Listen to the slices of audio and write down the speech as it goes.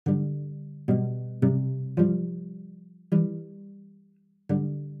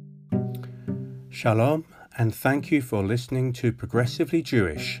Shalom, and thank you for listening to Progressively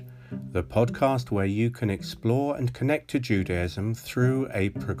Jewish, the podcast where you can explore and connect to Judaism through a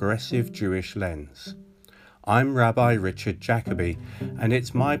progressive Jewish lens. I'm Rabbi Richard Jacobi, and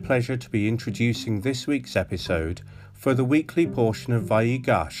it's my pleasure to be introducing this week's episode for the weekly portion of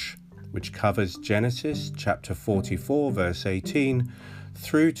Vayigash, which covers Genesis chapter 44 verse 18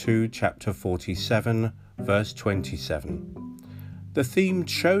 through to chapter 47 verse 27. The theme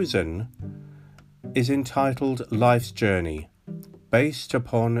chosen is entitled Life's Journey, based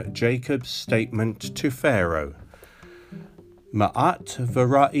upon Jacob's statement to Pharaoh, Ma'at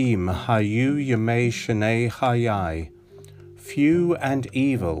v'ra'im hayu yemei shnei chayai, few and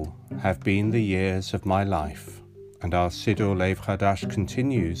evil have been the years of my life. And our Siddur Lev Chadash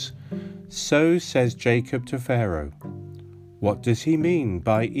continues, so says Jacob to Pharaoh. What does he mean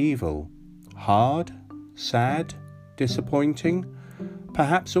by evil? Hard? Sad? Disappointing?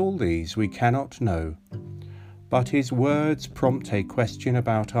 Perhaps all these we cannot know, but his words prompt a question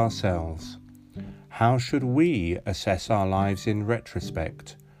about ourselves. How should we assess our lives in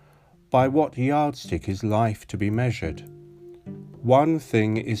retrospect? By what yardstick is life to be measured? One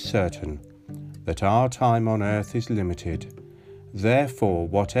thing is certain, that our time on earth is limited. Therefore,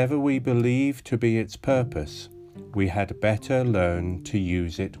 whatever we believe to be its purpose, we had better learn to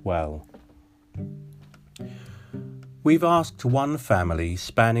use it well. We've asked one family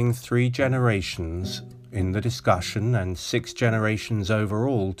spanning 3 generations in the discussion and 6 generations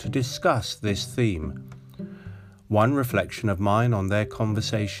overall to discuss this theme. One reflection of mine on their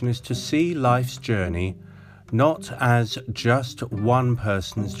conversation is to see life's journey not as just one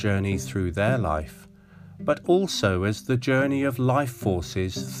person's journey through their life, but also as the journey of life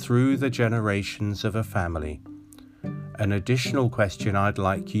forces through the generations of a family. An additional question I'd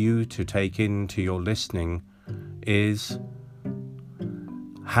like you to take into your listening is,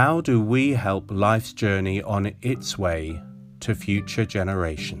 how do we help life's journey on its way to future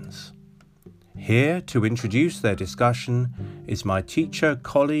generations? Here to introduce their discussion is my teacher,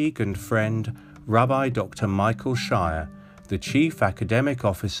 colleague and friend, Rabbi Dr. Michael Shire, the Chief Academic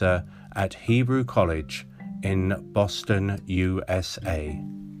Officer at Hebrew College in Boston, USA.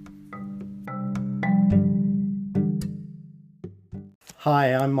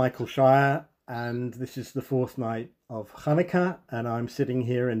 Hi, I'm Michael Shire, and this is the 4th night of Hanukkah, and I'm sitting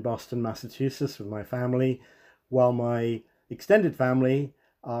here in Boston, Massachusetts with my family, while my extended family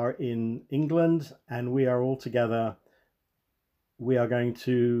are in England, and we are all together. We are going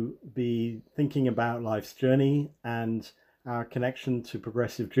to be thinking about life's journey and our connection to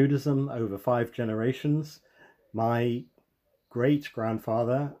progressive Judaism over 5 generations. My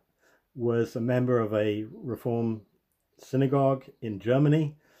great-grandfather was a member of a Reform synagogue in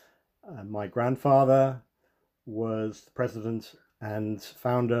Germany. My grandfather was the president and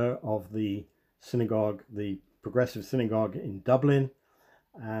founder of the synagogue, the Progressive Synagogue in Dublin,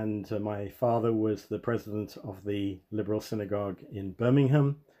 and my father was the president of the Liberal Synagogue in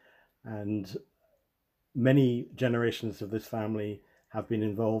Birmingham, and many generations of this family have been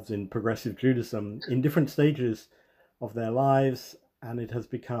involved in progressive Judaism in different stages of their lives, and it has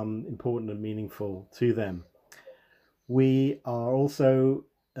become important and meaningful to them. We are also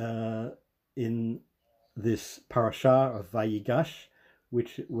in this parasha of Vayigash,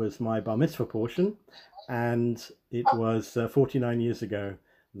 which was my bar mitzvah portion, and it was 49 years ago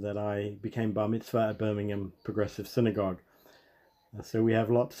that I became bar mitzvah at Birmingham Progressive Synagogue. So we have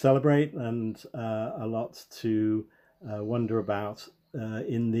a lot to celebrate and a lot to wonder about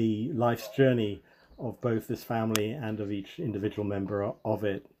in the life's journey of both this family and of each individual member of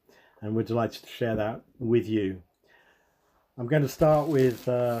it. And we're delighted to share that with you. I'm going to start with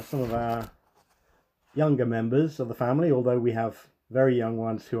some of our younger members of the family, although we have very young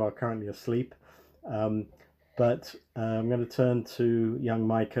ones who are currently asleep. But I'm going to turn to young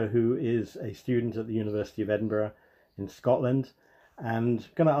Micah, who is a student at the University of Edinburgh in Scotland, and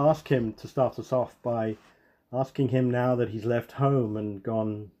I'm going to ask him to start us off by asking him, now that he's left home and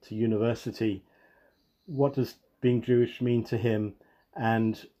gone to university, what does being Jewish mean to him,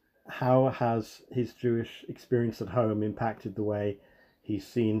 and how has his Jewish experience at home impacted the way he's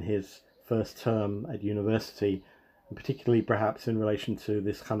seen his first term at university, and particularly perhaps in relation to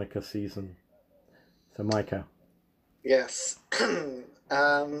this Hanukkah season? So, Micah. Yes.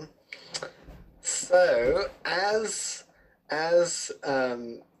 So, as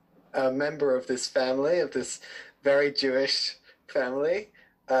a member of this family, of this very Jewish family,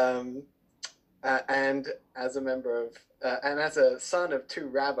 and as a member of, and as a son of 2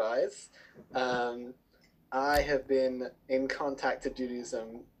 rabbis, I have been in contact to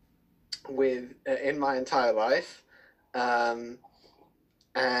Judaism with in my entire life.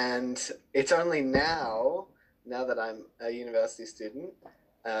 And it's only now that I'm a university student,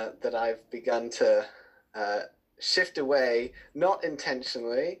 that I've begun to shift away, not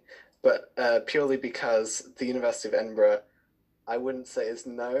intentionally, but purely because the University of Edinburgh, I wouldn't say is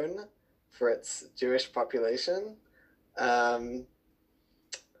known for its Jewish population. Um,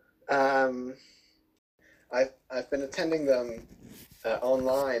 um, I've been attending them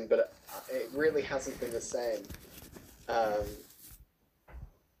online, but it really hasn't been the same. Um,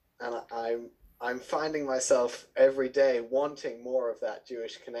 and I'm finding myself every day wanting more of that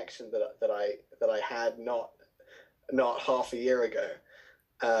Jewish connection that I had not half a year ago.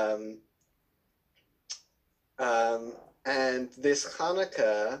 Um, and this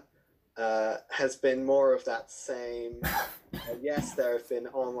Hanukkah has been more of that same. Yes, there have been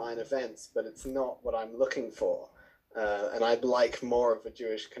online events, but it's not what I'm looking for, and I'd like more of a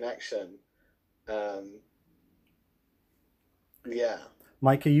Jewish connection. Um, yeah.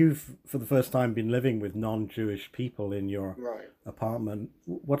 Micah, you've for the first time been living with non-Jewish people in your Right. apartment.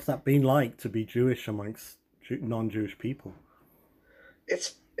 What's that been like to be Jewish amongst non-Jewish people?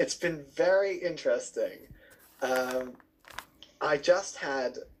 It's been very interesting. Um, I just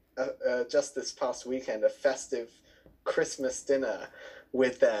had just this past weekend a festive Christmas dinner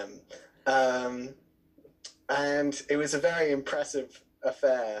with them, um, and it was a very impressive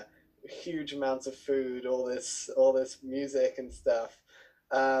affair. Huge amounts of food, all this music and stuff,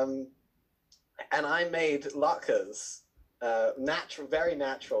 um, and I made latkes, natural, very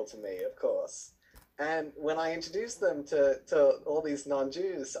natural to me, of course. And when I introduced them to all these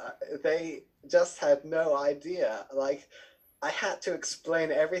non-Jews, they just had no idea. Like, I had to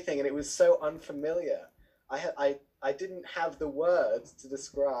explain everything, and it was so unfamiliar. I didn't have the words to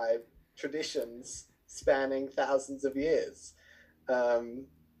describe traditions spanning thousands of years, um,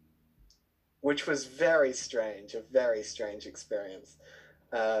 which was very strange, a very strange experience.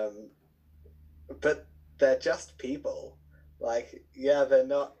 Um, but they're just people. Like, yeah, they're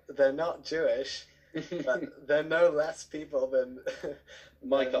not Jewish, but they're no less people than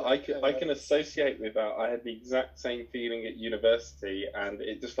Michael, I can associate with that. I had the exact same feeling at university, and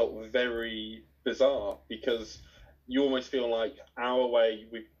it just felt very bizarre because you almost feel like our way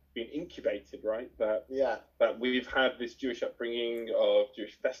we've been incubated, right? yeah, that we've had this Jewish upbringing of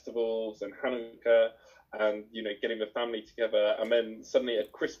Jewish festivals and Hanukkah, and getting the family together, and then suddenly a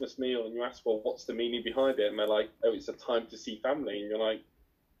Christmas meal, and you ask, well, what's the meaning behind it? And they're like, oh, it's a time to see family, and you're like,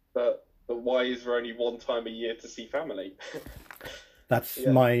 but why is there only one time a year to see family? That's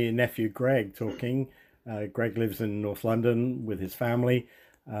my nephew Greg talking. Greg lives in North London with his family,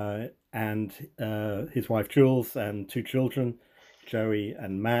 and his wife Jules and two children, Joey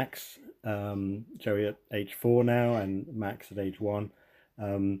and Max. Joey at age 4 now, and Max at age 1.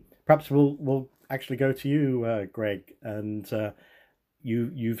 Perhaps we'll actually go to you, Greg, and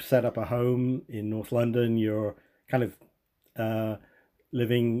you've set up a home in North London. You're kind of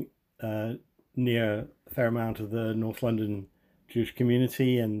living near a fair amount of the North London Jewish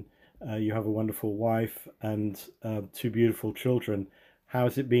community, and you have a wonderful wife and 2 beautiful children. How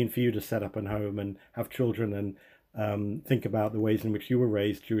has it been for you to set up a home and have children and think about the ways in which you were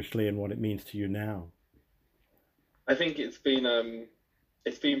raised Jewishly and what it means to you now? I think it's been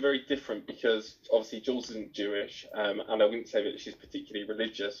very different because obviously Jules isn't Jewish, and I wouldn't say that she's particularly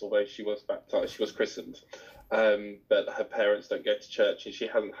religious, although she was baptized, she was christened. But her parents don't go to church, and she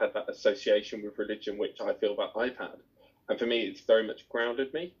hasn't had that association with religion, which I feel that I've had. And for me, it's very much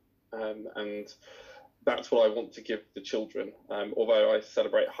grounded me, and that's what I want to give the children. Although I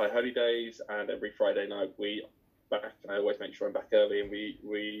celebrate High Holy Days, and every Friday night I always make sure I'm back early, and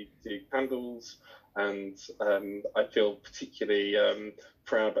we do candles. And I feel particularly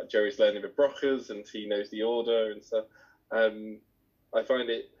proud that Jerry's learning the brachas and he knows the order and stuff. I find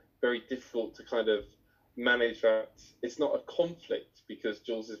it very difficult to kind of manage that. It's not a conflict because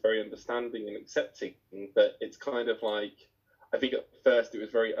Jules is very understanding and accepting, but it's kind of like, I think at first it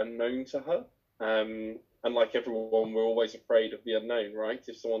was very unknown to her. And like everyone, we're always afraid of the unknown, right?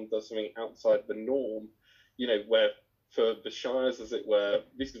 If someone does something outside the norm, where for the Shires, as it were,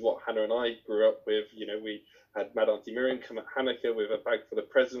 this is what Hannah and I grew up with. We had Mad Auntie Miriam come at Hanukkah with a bag full of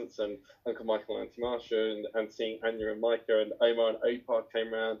presents, and Uncle Michael and Auntie Marsha, and seeing Anya and Micah, and Omar and Opar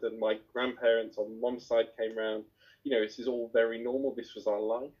came round, and my grandparents on Mum's side came round. This is all very normal. This was our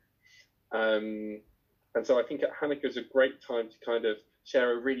life. And so I think at Hanukkah is a great time to kind of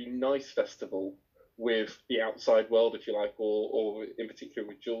share a really nice festival with the outside world, if you like, or in particular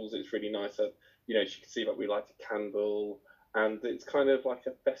with Jules. It's really nice that she can see that we light a candle, and it's kind of like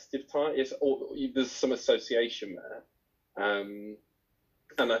a festive time. There's some association there,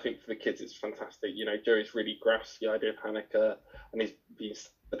 And I think for the kids, it's fantastic. You know, Joey's really grasped the idea of Hanukkah, and he's been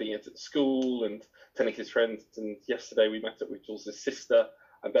studying it at school and telling his friends. And yesterday we met up with Jules' sister,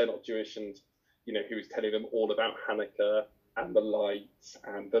 and they're not Jewish, and you know, he was telling them all about Hanukkah and the lights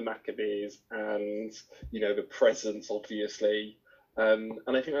and the Maccabees and you know the presents, obviously. And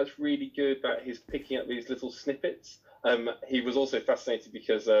I think that's really good that he's picking up these little snippets. He was also fascinated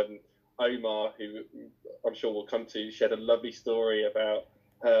because Omar, who I'm sure we'll come to, shared a lovely story about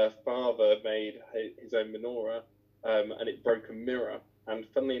her father made his own menorah, and it broke a mirror. And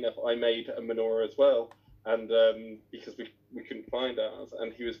funnily enough, I made a menorah as well, and because we couldn't find ours,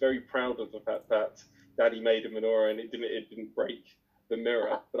 and he was very proud of the fact that Daddy made a menorah and it didn't break the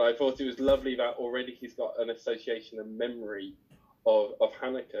mirror. But I thought it was lovely that already he's got an association and memory of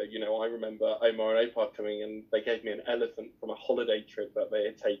Hanukkah. You know, I remember Omar and Opar coming and they gave me an elephant from a holiday trip that they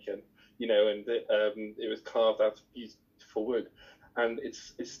had taken, you know, and it was carved out of beautiful wood. And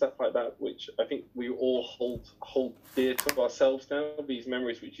it's stuff like that which I think we all hold dear to ourselves now, these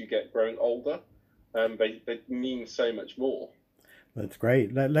memories which you get growing older. They mean so much more. That's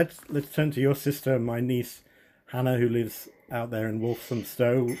great. Let's turn to your sister, my niece Hannah, who lives out there in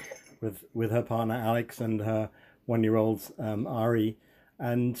Walthamstow with her partner Alex and her 1-year-old Ari.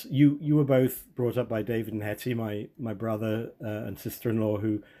 And you were both brought up by David and Hetty, my brother and sister-in-law,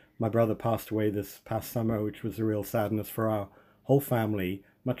 who my brother passed away this past summer, which was a real sadness for our whole family,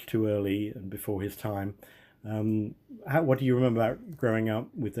 much too early and before his time. What do you remember about growing up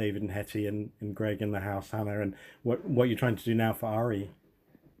with David and Hetty and Greg in the house, Hannah, and what you're trying to do now for Ari?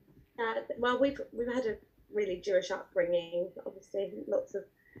 Well, we've had a really Jewish upbringing, obviously, lots of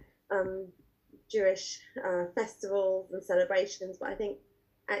Jewish festivals and celebrations, but I think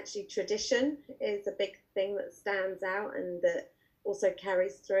actually tradition is a big thing that stands out and that also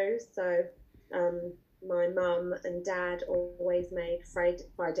carries through. So my mum and dad always made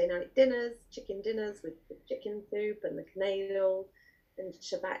Friday night dinners, chicken dinners with chicken soup and the cannelled and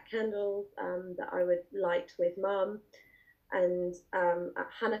Shabbat candles that I would light with mum. And at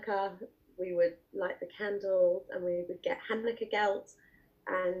Hanukkah, we would light the candles and we would get Hanukkah gelt.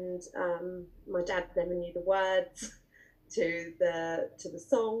 And my dad never knew the words to the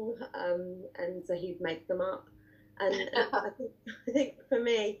song, and so he'd make them up. And I think for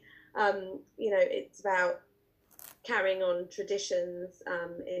me, you know, it's about carrying on traditions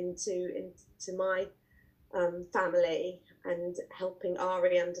into my family and helping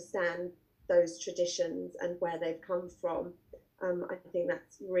Ari understand those traditions and where they've come from. I think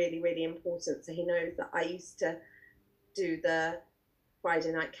that's really, really important. So he knows that I used to do the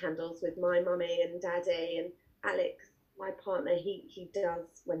Friday night candles with my mummy and daddy, and Alex, my partner, he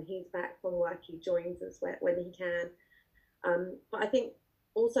does when he's back from work. He joins us when he can. But I think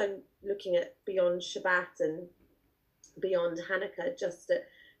also looking at beyond Shabbat and beyond Hanukkah, just at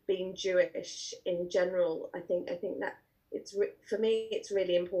being Jewish in general, I think that it's for me it's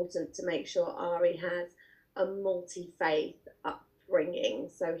really important to make sure Ari has a multi-faith upbringing,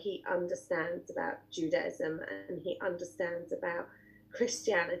 so he understands about Judaism and he understands about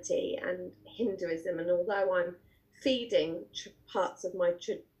Christianity and Hinduism. And although I'm feeding parts of my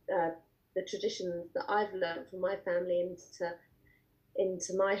the traditions that I've learned from my family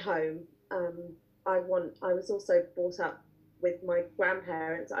into my home, I was also brought up with my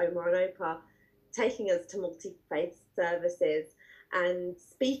grandparents, Omar and Opar, taking us to multi-faith services and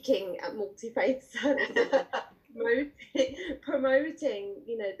speaking at multi-faith services, promoting,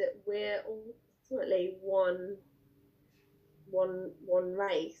 you know, that we're ultimately one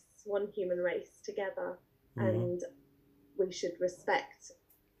race, one human race together, and we should respect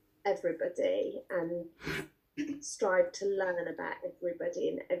everybody and strive to learn about everybody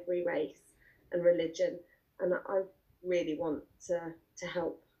in every race and religion. And I really want to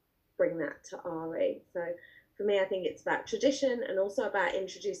help bring that to Ari. So for me, I think it's about tradition and also about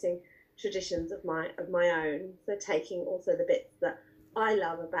introducing traditions of my own. So taking also the bits that I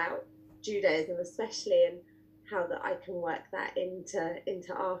love about Judaism, especially, and how that I can work that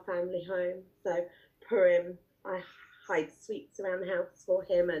into our family home. So Purim, I hide sweets around the house for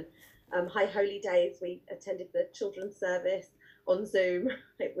him, and High Holy Days, we attended the children's service on Zoom.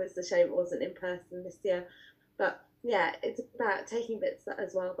 It was a shame it wasn't in person this year, but yeah, it's about taking bits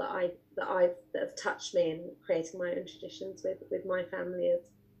as well that have touched me and creating my own traditions with my family as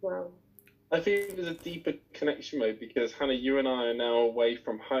well. I think there's a deeper connection, Mo, because Hannah, you and I are now away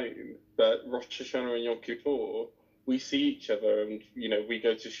from home, but Rosh Hashanah and Yom Kippur, we see each other, and you know, we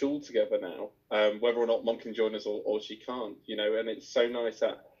go to shul together now, whether or not Mum can join us or she can't, you know, and it's so nice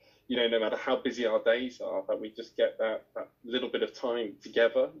that, you know, no matter how busy our days are, that we just get that little bit of time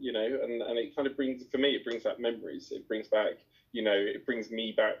together, you know, and it kind of brings, for me, it brings back memories. It brings back, you know, it brings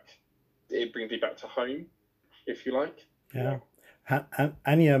me back to home, if you like. Yeah.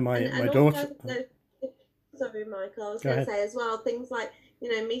 Anya, my daughter. Also, sorry, Michael, I was going to say as well, things like, you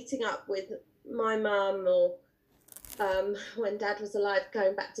know, meeting up with my mum, or when Dad was alive,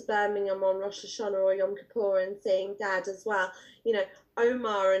 going back to Birmingham on Rosh Hashanah or Yom Kippur and seeing Dad as well. You know,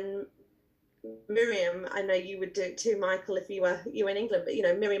 Omar and Miriam, I know you would do it too, Michael, if you were in England, but, you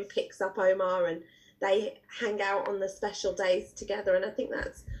know, Miriam picks up Omar and they hang out on the special days together. And I think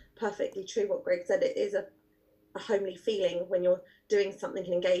that's perfectly true what Greg said. It is a homely feeling when you're doing something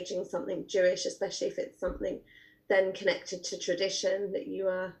and engaging something Jewish, especially if it's something then connected to tradition, that you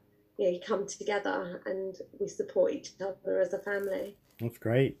come together and we support each other as a family. That's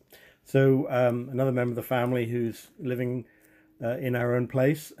great. So another member of the family who's living in our own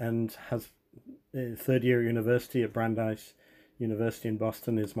place and has third year at university at Brandeis University in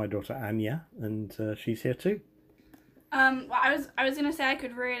Boston is my daughter Anya, and she's here too. Well, I was gonna say I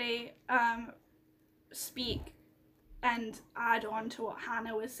could really speak and add on to what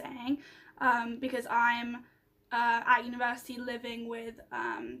Hannah was saying, because I'm at university living with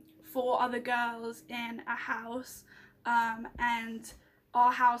 4 other girls in a house, and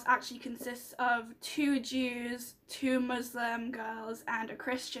our house actually consists of 2 Jews, 2 Muslim girls, and a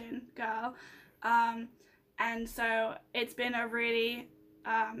Christian girl, and so it's been a really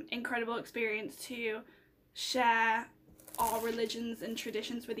incredible experience to share our religions and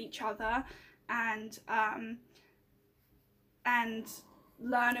traditions with each other, and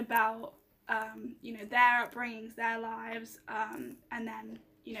learn about you know, their upbringings, their lives, and then,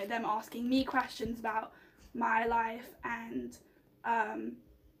 you know, them asking me questions about my life and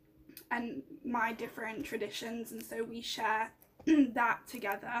my different traditions, and so we share that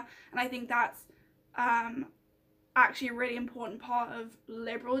together. And I think that's actually a really important part of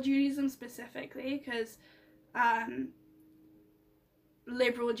liberal Judaism specifically, because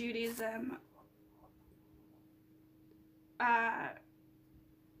liberal Judaism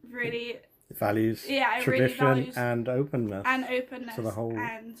really values tradition, really values and openness to the whole,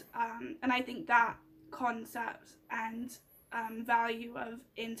 and I think that concept and value of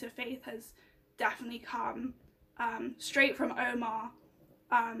interfaith has definitely come straight from Omar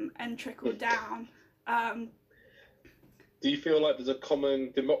and trickled down. Do you feel like there's a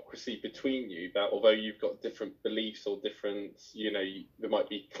common democracy between you, that although you've got different beliefs or different, you know, there might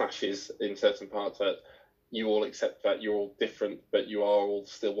be clashes in certain parts, that you all accept that you're all different, but you are all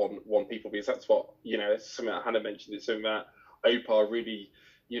still one people? Because that's what, you know, it's something that Hannah mentioned. It's something that Opar really,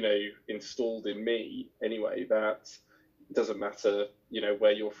 you know, installed in me anyway, that it doesn't matter, you know,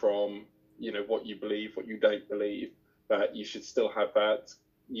 where you're from, you know, what you believe, what you don't believe, that you should still have that,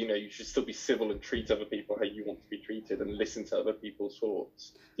 you know, you should still be civil and treat other people how you want to be treated and listen to other people's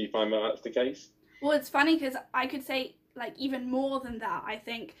thoughts. Do you find that that's the case? Well, it's funny because I could say, like, even more than that. I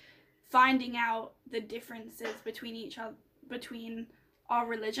think finding out the differences between our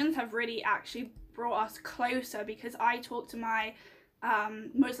religions have really actually brought us closer, because I talk to my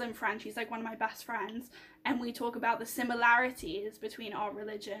Muslim friend, she's like one of my best friends, and we talk about the similarities between our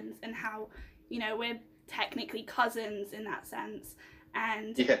religions and how, you know, we're technically cousins in that sense.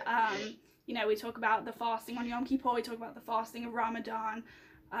 And you know, we talk about the fasting on Yom Kippur, we talk about the fasting of Ramadan,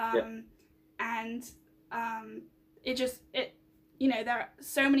 and it you know, there are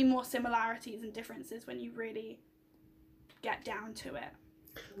so many more similarities and differences when you really get down to it.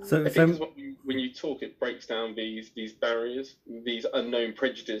 So I think when you talk, it breaks down these barriers, these unknown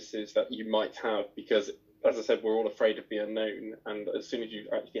prejudices that you might have, because, as I said, we're all afraid of the unknown. And as soon as you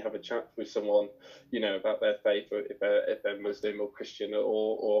actually have a chat with someone, you know, about their faith, or if they're Muslim or Christian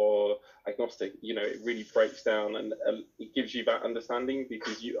or agnostic, you know, it really breaks down and it gives you that understanding,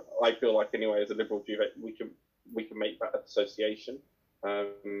 because I feel like anyway, as a liberal Jew, that we can make that association,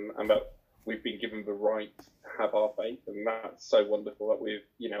 and that we've been given the right to have our faith, and that's so wonderful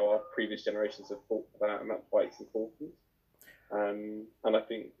that our previous generations have fought for that, and that's why it's important. And I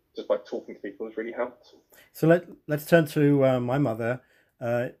think just by talking to people has really helped. So let's turn to my mother.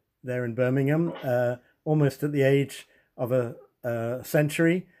 There in Birmingham, almost at the age of a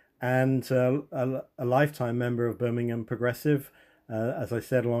century, and a lifetime member of Birmingham Progressive, as I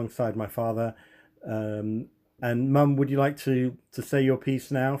said, alongside my father. And Mum, would you like to say your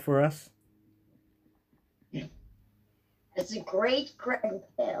piece now for us? As a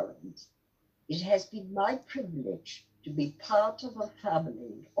great-grandparent, it has been my privilege to be part of a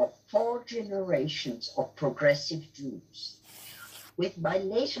family of 4 generations of progressive Jews. With my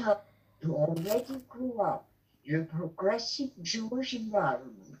late husband, who already grew up in a progressive Jewish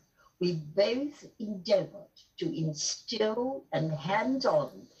environment, we both endeavored to instill and hand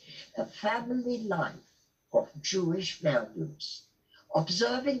on a family life of Jewish values.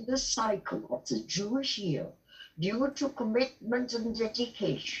 Observing the cycle of the Jewish year, due to commitment and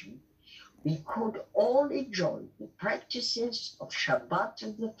dedication, we could all enjoy the practices of Shabbat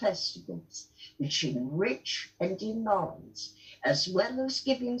and the festivals, which enrich and enhance, as well as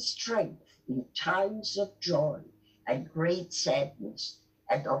giving strength in times of joy and great sadness.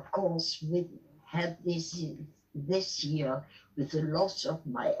 And of course, we had this year with the loss of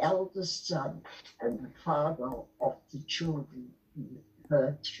my eldest son and the father of the children we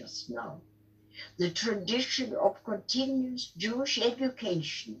heard just now. The tradition of continuous Jewish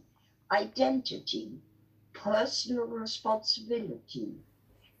education, identity, personal responsibility,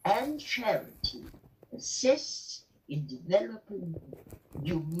 and charity assists in developing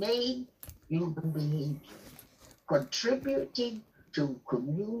humane human behavior, contributing to a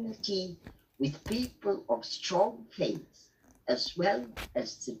community with people of strong faith, as well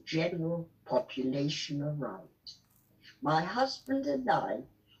as the general population around. My husband and I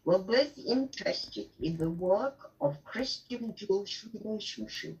were both interested in the work of Christian-Jewish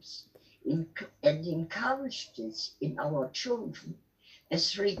relationships and encouraged this in our children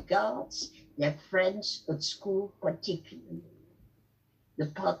as regards their friends at school particularly. The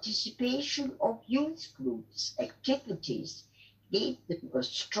participation of youth groups activities gave them a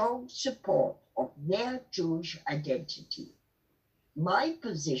strong support of their Jewish identity. My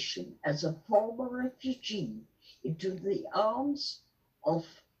position as a former refugee into the arms of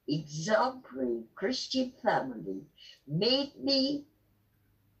exemplary Christian family made me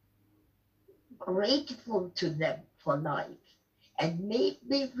grateful to them for life and made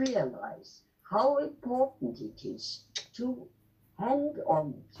me realize how important it is to hand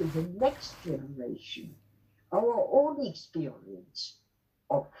on to the next generation our own experience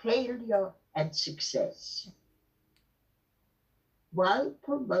of failure and success, while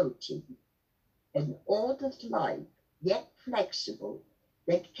promoting an ordered life, yet flexible,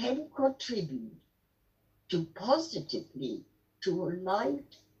 that can contribute to positively to a life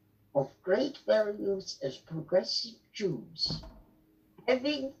of great values as progressive Jews.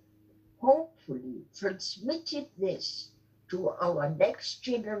 Having hopefully transmitted this to our next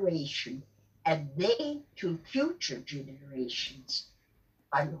generation and they to future generations,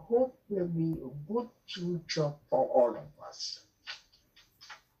 I hope will be a good future for all of us.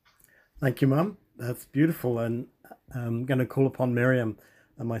 Thank you, Mum. That's beautiful. And I'm going to call upon Miriam,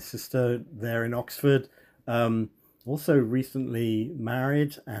 my sister there in Oxford, also recently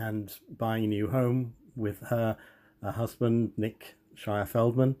married and buying a new home with her husband, Nick Shire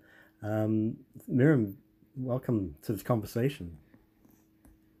Feldman. Miriam, welcome to this conversation.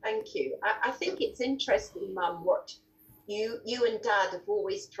 Thank you. I think it's interesting, Mum, what you and Dad have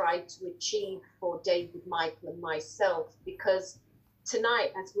always tried to achieve for David, Michael and myself, because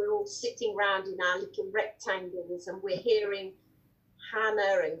tonight, as we're all sitting around in our little rectangles and we're hearing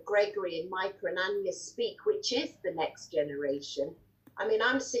Hannah and Gregory and Micah and Anya speak, which is the next generation. I mean,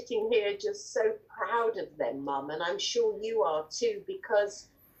 I'm sitting here just so proud of them, Mum, and I'm sure you are too, because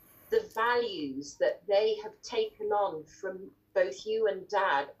the values that they have taken on from both you and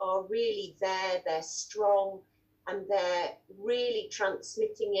Dad are really there, they're strong, and they're really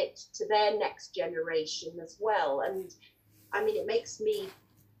transmitting it to their next generation as well. And I mean, it makes me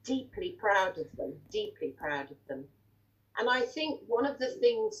deeply proud of them, deeply proud of them. And I think one of the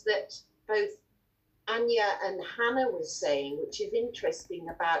things that both Anya and Hannah was saying, which is interesting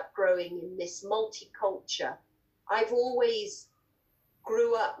about growing in this multicultural, I've always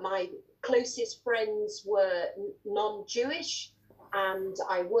grew up, my closest friends were non-Jewish, and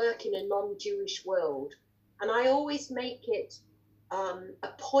I work in a non-Jewish world. And I always make it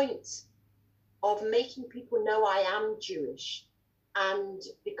a point of making people know I am Jewish. And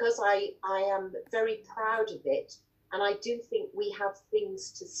because I am very proud of it, and I do think we have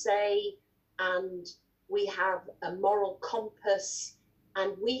things to say, and we have a moral compass,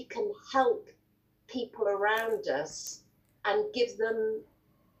 and we can help people around us and give them,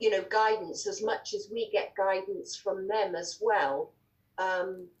 you know, guidance as much as we get guidance from them as well.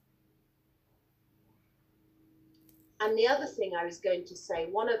 And the other thing I was going to say,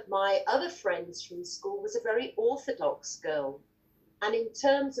 one of my other friends from school was a very Orthodox girl. And in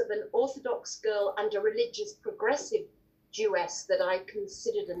terms of an Orthodox girl and a religious progressive Jewess that I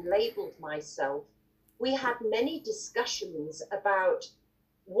considered and labeled myself, we had many discussions about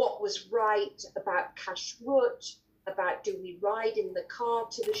what was right, about kashrut, about do we ride in the car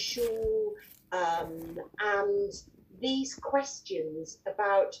to the shul, and these questions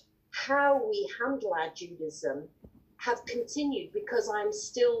about how we handle our Judaism have continued because I'm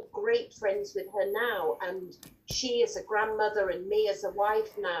still great friends with her now, and she is a grandmother and me as a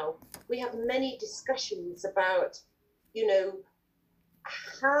wife now. We have many discussions about, you know,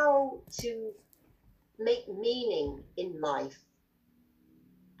 how to make meaning in life.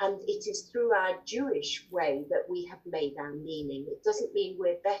 And it is through our Jewish way that we have made our meaning. It doesn't mean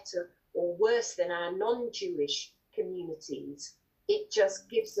we're better or worse than our non-Jewish communities. It just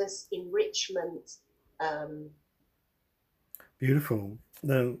gives us enrichment. Beautiful.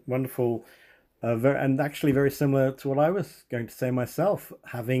 No, wonderful. And actually very similar to what I was going to say myself,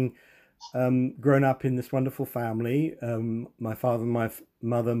 having grown up in this wonderful family, my father and my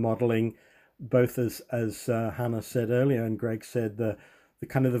mother modeling both, as Hannah said earlier and Greg said, the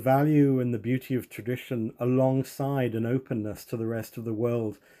kind of the value and the beauty of tradition alongside an openness to the rest of the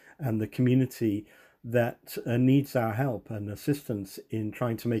world and the community that needs our help and assistance in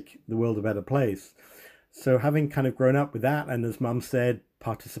trying to make the world a better place. So having kind of grown up with that, and as Mum said,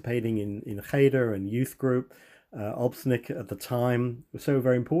 participating in Cheder and youth group, Obsnik at the time was so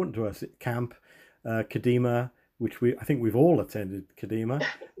very important to us. At camp, Kadima, which I think we've all attended Kadima,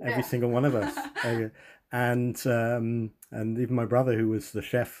 every single one of us. And even my brother, who was the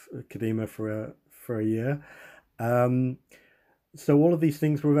chef at Kadima for a year. So all of these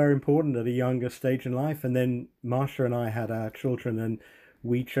things were very important at a younger stage in life. And then Marsha and I had our children, and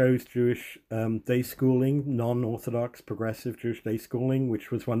we chose Jewish day schooling, non-Orthodox, progressive Jewish day schooling,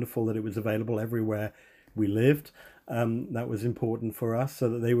 which was wonderful that it was available everywhere we lived. That was important for us, so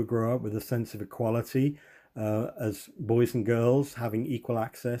that they would grow up with a sense of equality as boys and girls, having equal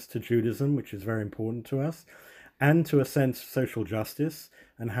access to Judaism, which is very important to us, and to a sense of social justice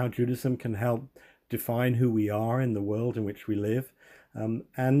and how Judaism can help define who we are in the world in which we live,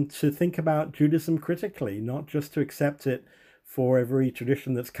 and to think about Judaism critically, not just to accept it for every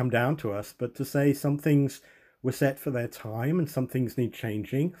tradition that's come down to us, but to say some things were set for their time and some things need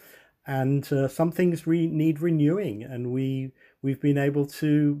changing, and some things need renewing, and we've been able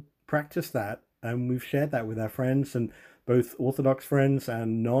to practice that, and we've shared that with our friends, and both Orthodox friends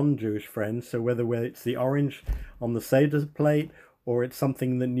and non-Jewish friends. So whether it's the orange on the Seder plate, or it's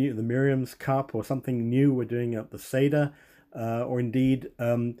something that new, the Miriam's cup, or something new we're doing at the Seder, or indeed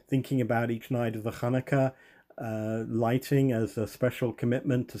thinking about each night of the Hanukkah lighting as a special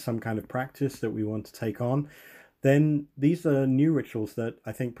commitment to some kind of practice that we want to take on, then these are new rituals that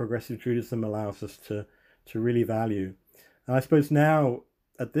I think progressive Judaism allows us to really value. And I suppose now,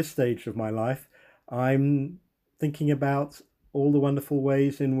 at this stage of my life, I'm thinking about all the wonderful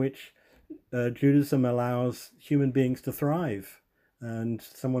ways in which Judaism allows human beings to thrive. And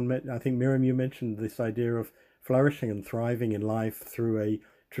I think Miriam, you mentioned this idea of flourishing and thriving in life through a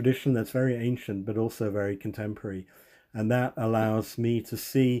tradition that's very ancient but also very contemporary. And that allows me to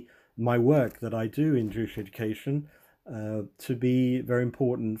see my work that I do in Jewish education to be very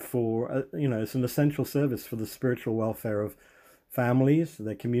important for, it's an essential service for the spiritual welfare of families,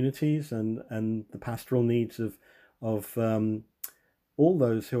 their communities, and the pastoral needs of all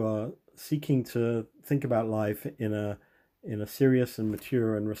those who are seeking to think about life in a serious and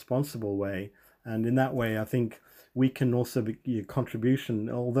mature and responsible way. And in that way, I think we can also be a contribution.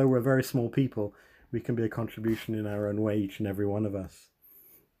 Although we're very small people, we can be a contribution in our own way, each and every one of us.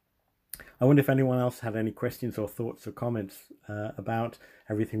 I wonder if anyone else had any questions or thoughts or comments about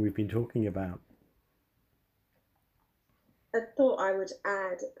everything we've been talking about. I thought I would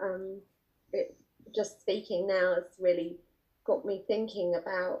add, just speaking now has really got me thinking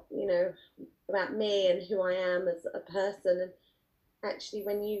about, about me and who I am as a person. And actually,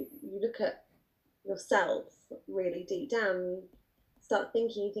 when you look at yourself really deep down, you start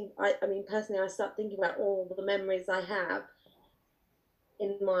thinking, I mean, personally, I start thinking about all the memories I have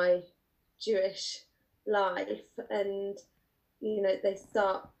in my Jewish life. And, they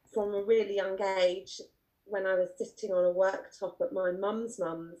start from a really young age, when I was sitting on a worktop at my mum's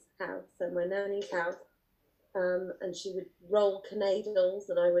house, so my nanny's house, and she would roll canadles,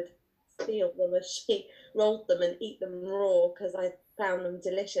 and I would steal them as she rolled them and eat them raw because I found them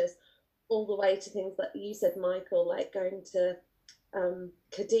delicious, all the way to things that you said, Michael, like going to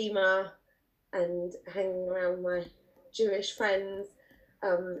Kadima and hanging around my Jewish friends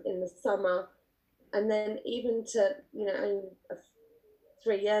in the summer, and then even to,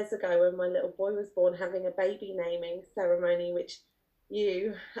 3 years ago when my little boy was born, having a baby naming ceremony, which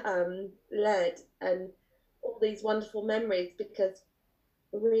you led, and all these wonderful memories, because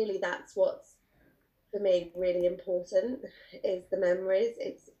really that's what's, for me, really important, is the memories.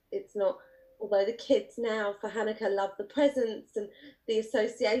 It's not, although the kids now for Hanukkah love the presents and the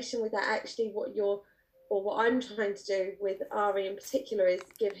association with that, actually what I'm trying to do with Ari in particular is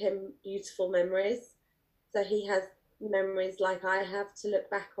give him beautiful memories. So he has memories like I have to look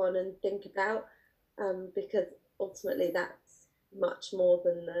back on and think about, because ultimately that's much more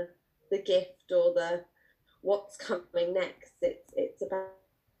than the gift or the what's coming next. It's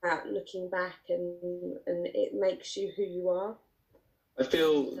about looking back, and it makes you who you are. I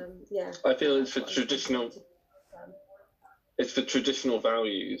feel it's for traditional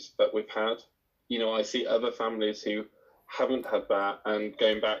values that we've had. You know, I see other families who haven't had that, and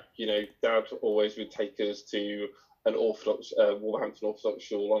going back, you know, Dad always would take us to an Orthodox Wolverhampton Orthodox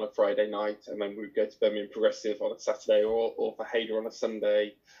shul on a Friday night, and then we'd go to Birmingham Progressive on a Saturday, or for Hader on a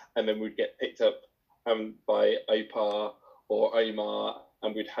Sunday, and then we'd get picked up by Opar or Omar,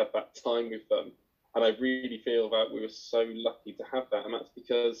 and we'd have that time with them. And I really feel that we were so lucky to have that, and that's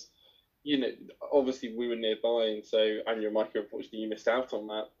because, you know, obviously we were nearby, and so Anya and Micah, unfortunately, you missed out on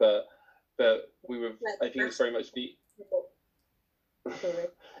that, but we were. I think it's very much the.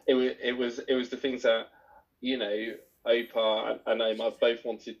 It was the things that, you know, Opar and Omar both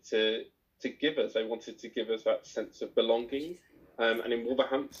wanted to give us. They wanted to give us that sense of belonging. And in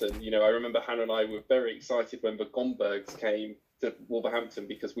Wolverhampton, you know, I remember Hannah and I were very excited when the Gombergs came to Wolverhampton,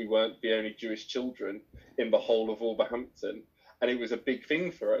 because we weren't the only Jewish children in the whole of Wolverhampton, and it was a big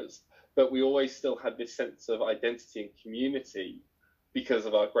thing for us. But we always still had this sense of identity and community because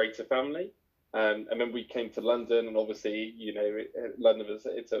of our greater family. And then we came to London, and obviously, you know, London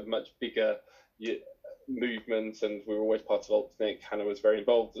it's a much bigger movement, and we were always part of Altnick. Hannah was very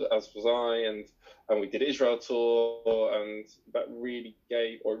involved, as was I, and we did Israel tour, and that really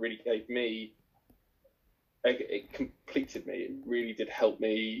gave me. It completed me. It really did help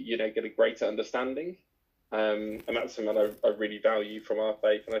me, you know, get a greater understanding. And that's something I really value from our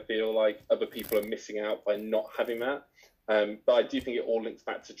faith, and I feel like other people are missing out by not having that. But I do think it all links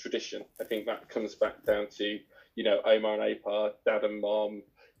back to tradition. I think that comes back down to, you know, Omar and Opar, Dad and Mom,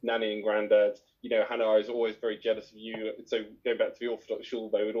 Nanny and Grandad. You know, Hannah, I was always very jealous of you. So going back to the Orthodox shul,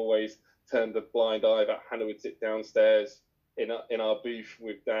 they would always turn the blind eye that Hannah would sit downstairs in our booth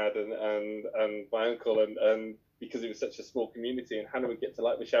with Dad and my uncle, and because it was such a small community, and Hannah would get to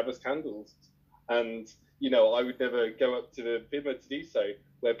light the Shabbos candles. And, you know, I would never go up to the bimah to do so,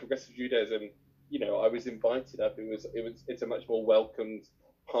 where Progressive Judaism, you know, I was invited up. It's a much more welcomed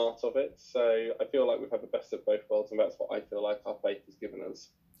part of it. So I feel like we've had the best of both worlds, and that's what I feel like our faith has given us.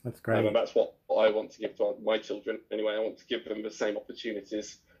 That's great. And that's what I want to give to my children. Anyway, I want to give them the same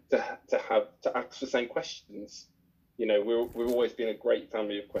opportunities to ask the same questions. You know, we've always been a great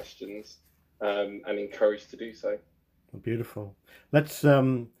family of questions, and encouraged to do so. Beautiful. Let's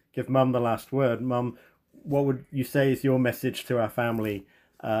give Mum the last word. Mum, what would you say is your message to our family?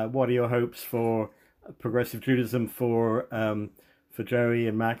 What are your hopes for Progressive Judaism, for Joey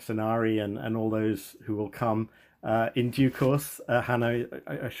and Max and Ari and all those who will come in due course? Hannah,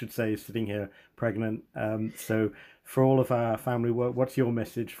 I should say, is sitting here pregnant. So for all of our family, what's your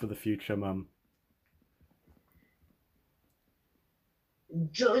message for the future, Mum?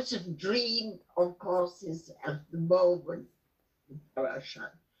 Joseph's dream, of course, is at the moment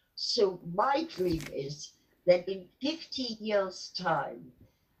parasha. So my dream is that in 15 years' time,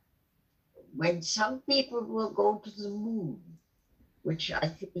 when some people will go to the moon, which I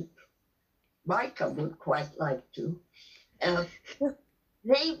think Micah would quite like to,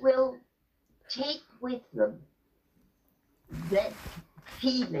 they will take with them that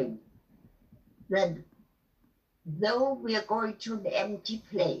feeling that though we are going to an empty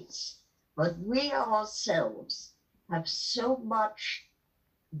place, but we ourselves have so much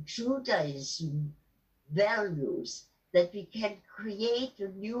Judaism values that we can create a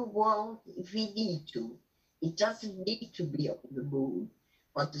new world if we need to. It doesn't need to be on the moon,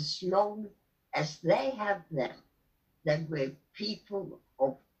 but as long as they have them, then we're people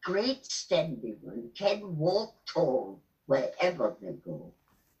of great standing and can walk tall wherever they go.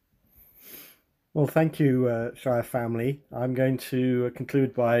 Well, thank you, Shire family. I'm going to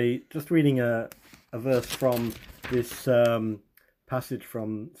conclude by just reading a verse from this passage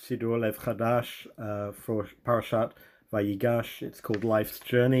from Siddur Lev Chadash for Parashat Vayigash. It's called Life's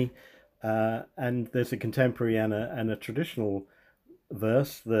Journey. And there's a contemporary and a traditional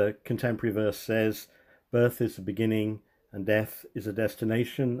verse. The contemporary verse says, birth is a beginning and death is a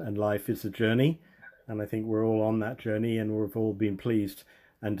destination and life is a journey. And I think we're all on that journey, and we've all been pleased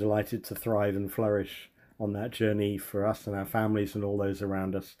and delighted to thrive and flourish on that journey for us and our families and all those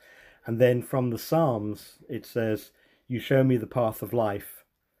around us. And then from the Psalms, it says, you show me the path of life.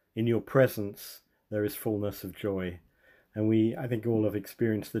 In your presence, there is fullness of joy. And I think all have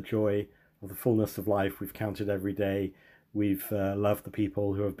experienced the joy of the fullness of life. We've counted every day. We've loved the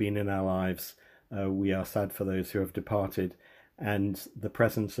people who have been in our lives. We are sad for those who have departed. And the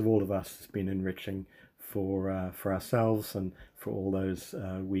presence of all of us has been enriching for ourselves and for all those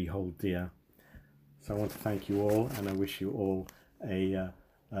we hold dear. So I want to thank you all, and I wish you all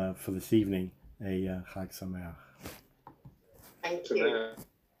for this evening a Chag Sameach. Thank you.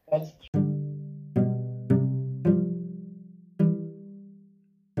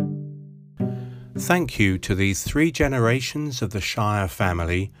 Thank you to these 3 generations of the Shire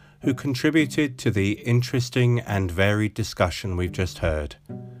family who contributed to the interesting and varied discussion we've just heard.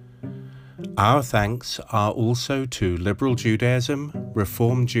 Our thanks are also to Liberal Judaism,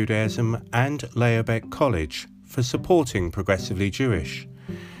 Reform Judaism and Leobeck College for supporting Progressively Jewish.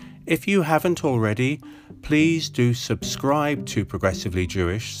 If you haven't already, please do subscribe to Progressively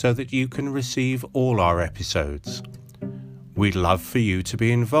Jewish so that you can receive all our episodes. We'd love for you to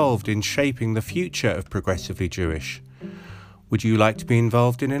be involved in shaping the future of Progressively Jewish. Would you like to be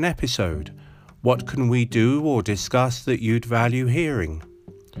involved in an episode? What can we do or discuss that you'd value hearing?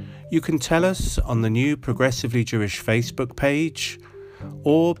 You can tell us on the new Progressively Jewish Facebook page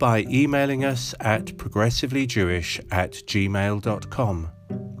or by emailing us at progressivelyjewish@gmail.com.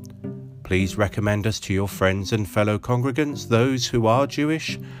 Please recommend us to your friends and fellow congregants, those who are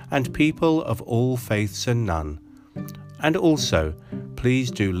Jewish and people of all faiths and none. And also,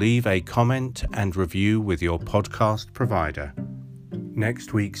 please do leave a comment and review with your podcast provider.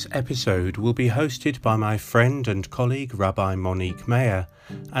 Next week's episode will be hosted by my friend and colleague Rabbi Monique Meyer,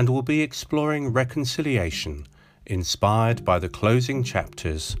 and will be exploring reconciliation, inspired by the closing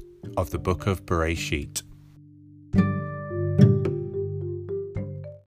chapters of the Book of Bereshit.